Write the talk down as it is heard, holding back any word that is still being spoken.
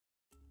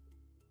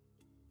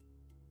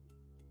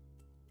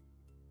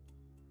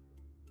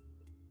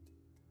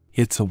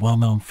It's a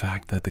well-known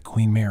fact that the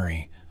Queen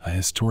Mary, a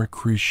historic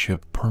cruise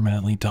ship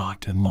permanently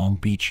docked in Long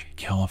Beach,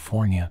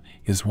 California,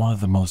 is one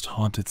of the most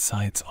haunted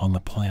sites on the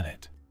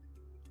planet.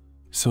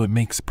 So it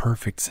makes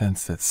perfect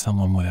sense that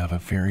someone would have a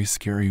very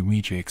scary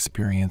Ouija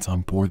experience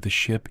on board the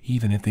ship,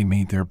 even if they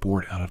made their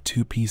board out of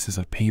 2 pieces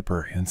of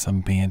paper and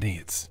some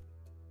band-aids.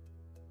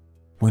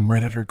 When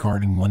Redditor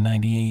Garden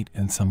 198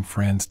 and some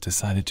friends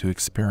decided to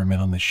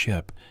experiment on the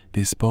ship,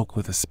 they spoke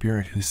with a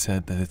spirit who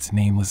said that its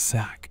name was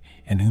Zach,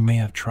 and who may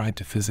have tried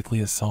to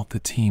physically assault the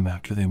team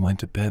after they went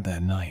to bed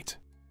that night.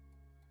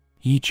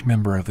 Each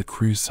member of the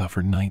crew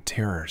suffered night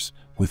terrors,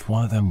 with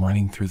one of them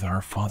running through the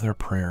Our Father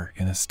prayer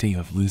in a state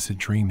of lucid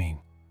dreaming.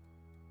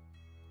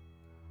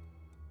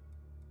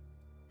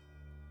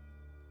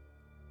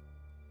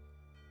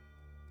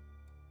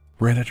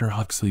 Redditor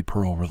Huxley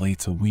Pearl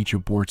relates a Ouija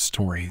board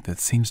story that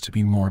seems to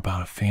be more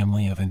about a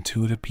family of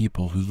intuitive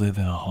people who live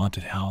in a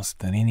haunted house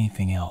than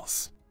anything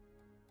else.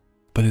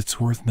 But it's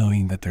worth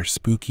noting that their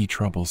spooky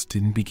troubles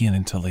didn't begin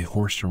until they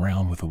horsed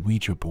around with a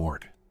Ouija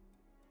board.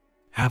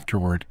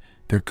 Afterward,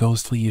 their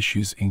ghostly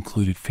issues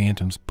included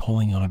phantoms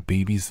pulling on a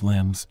baby's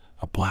limbs,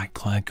 a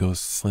black-clad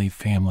ghost slave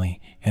family,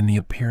 and the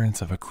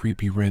appearance of a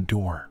creepy red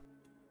door.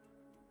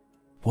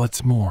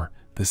 What's more,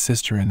 the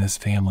sister in this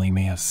family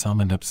may have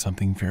summoned up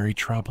something very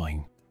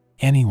troubling.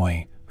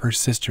 Anyway, her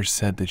sister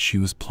said that she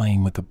was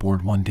playing with the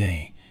board one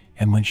day,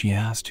 and when she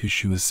asked who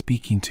she was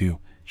speaking to,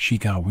 she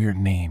got a weird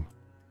name.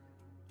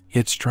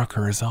 It struck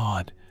her as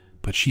odd,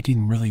 but she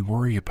didn't really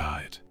worry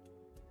about it.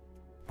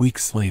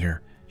 Weeks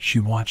later, she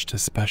watched a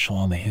special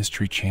on the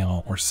History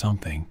Channel or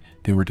something.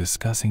 They were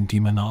discussing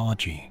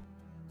demonology.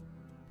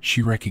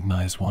 She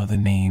recognized one of the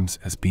names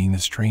as being the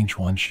strange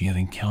one she had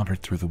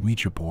encountered through the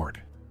Ouija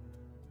board.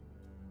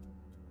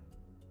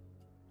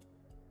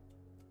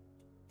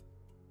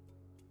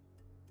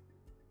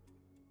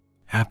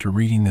 After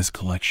reading this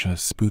collection of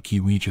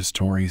spooky Ouija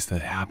stories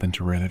that happened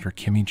to Redditor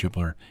Kimmy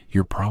Gibbler,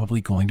 you're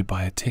probably going to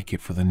buy a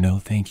ticket for the no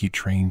thank you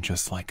train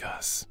just like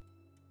us.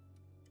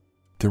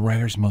 The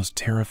writer's most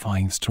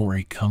terrifying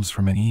story comes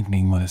from an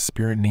evening when a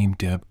spirit named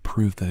Deb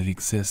proved that it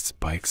exists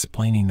by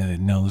explaining that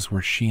it knows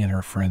where she and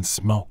her friends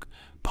smoke,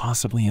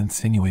 possibly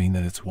insinuating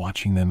that it's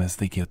watching them as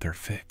they get their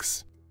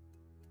fix.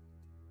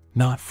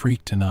 Not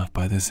freaked enough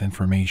by this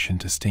information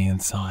to stay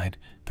inside,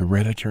 the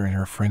Redditor and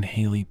her friend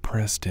Haley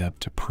pressed Deb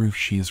to prove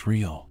she is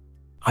real.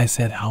 I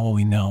said, "How will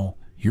we know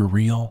you're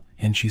real?"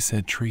 And she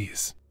said,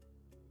 "Trees."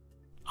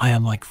 I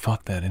am like,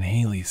 fuck that, and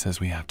Haley says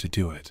we have to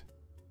do it.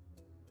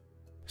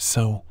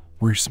 So,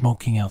 we're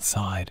smoking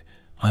outside.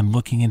 I'm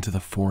looking into the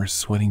forest,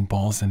 sweating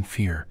balls in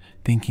fear,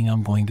 thinking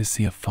I'm going to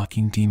see a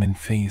fucking demon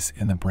face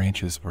in the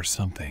branches or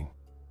something.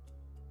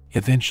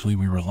 Eventually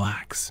we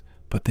relax,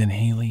 but then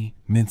Haley,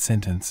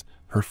 mid-sentence,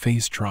 her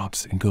face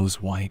drops and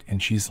goes white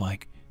and she's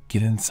like,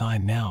 "Get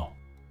inside now."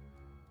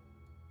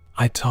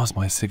 I toss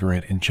my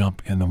cigarette and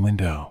jump in the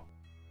window.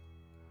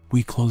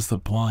 We close the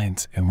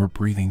blinds and we're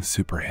breathing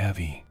super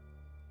heavy.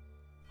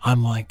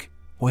 I'm like,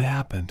 "What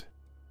happened?"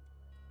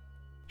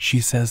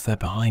 She says that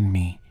behind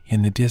me,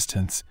 in the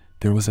distance,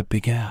 there was a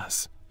big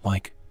ass,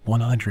 like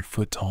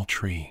 100-foot tall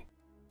tree.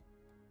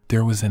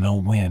 There was no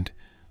wind.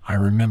 I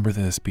remember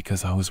this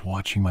because I was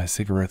watching my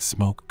cigarette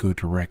smoke go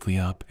directly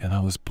up and I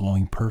was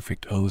blowing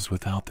perfect O's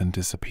without them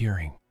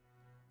disappearing.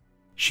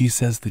 She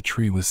says the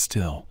tree was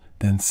still,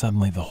 then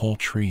suddenly the whole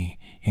tree,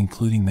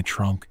 including the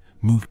trunk,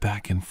 moved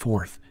back and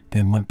forth,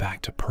 then went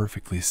back to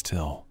perfectly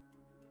still.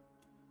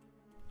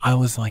 I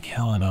was like,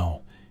 hell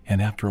no,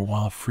 and after a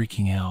while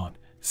freaking out,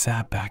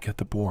 sat back at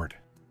the board.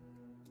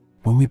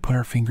 When we put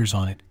our fingers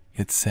on it,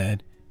 it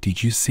said,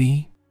 "Did you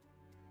see?"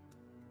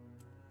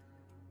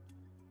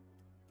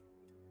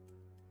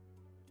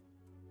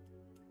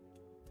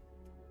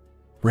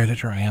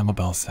 Redditor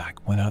Amabel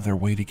Sack went out of their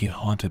way to get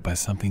haunted by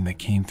something that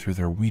came through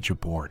their Ouija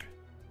board.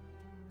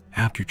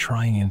 After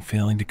trying and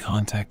failing to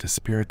contact a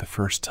spirit the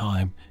first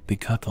time, they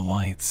cut the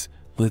lights,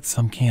 lit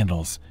some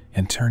candles,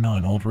 and turned on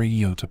an old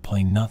radio to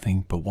play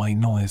nothing but white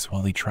noise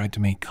while they tried to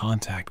make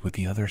contact with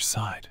the other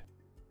side.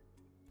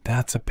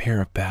 That's a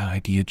pair of bad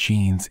idea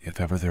genes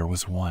if ever there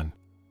was one.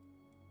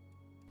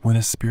 When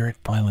a spirit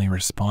finally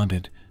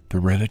responded, the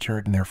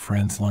Redditor and their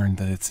friends learned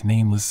that its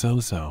name was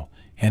Zozo,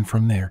 and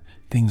from there,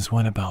 things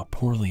went about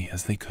poorly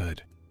as they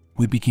could.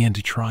 We began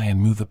to try and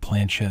move the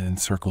planchette in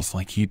circles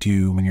like you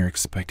do when you're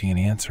expecting an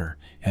answer,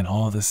 and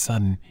all of a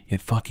sudden,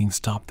 it fucking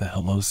stopped the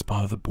hello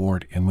spot of the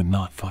board and would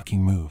not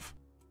fucking move.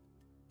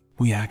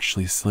 We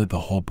actually slid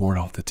the whole board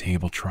off the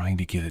table trying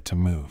to get it to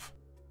move.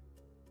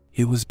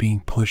 It was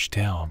being pushed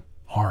down,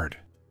 hard.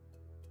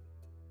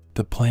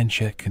 The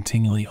planchette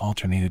continually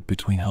alternated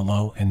between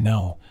hello and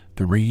no.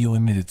 The radio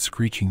emitted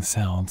screeching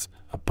sounds,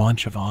 a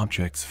bunch of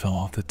objects fell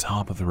off the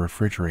top of the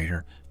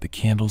refrigerator, the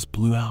candles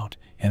blew out,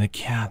 and a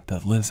cat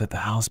that lives at the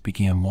house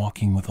began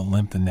walking with a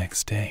limp the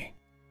next day.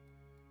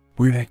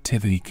 Weird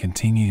activity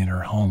continued in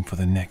her home for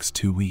the next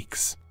 2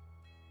 weeks.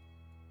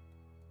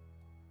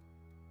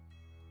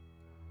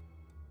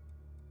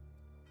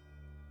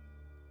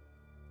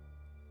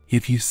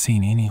 If you've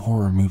seen any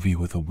horror movie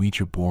with a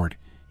Ouija board,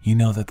 you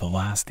know that the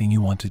last thing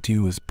you want to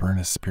do is burn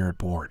a spirit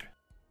board.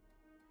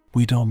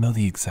 We don't know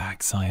the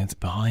exact science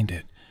behind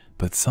it,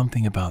 but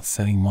something about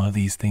setting one of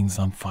these things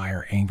on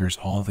fire angers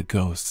all the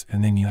ghosts,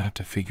 and then you have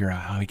to figure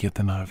out how to get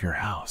them out of your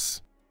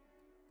house.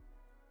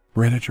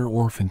 Redditor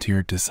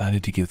Orphanteer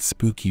decided to get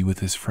spooky with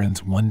his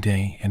friends one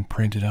day and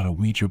printed out a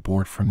Ouija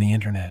board from the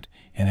internet,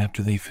 and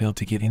after they failed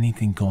to get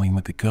anything going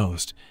with the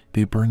ghost,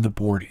 they burned the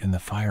board in the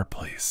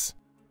fireplace.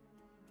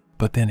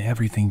 But then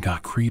everything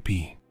got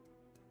creepy.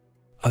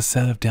 A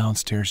set of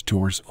downstairs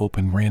doors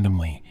opened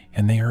randomly,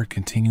 and they heard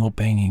continual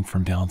banging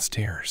from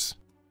downstairs.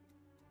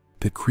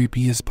 The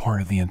creepiest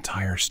part of the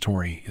entire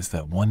story is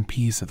that one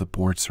piece of the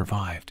board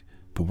survived,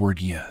 the word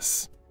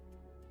yes.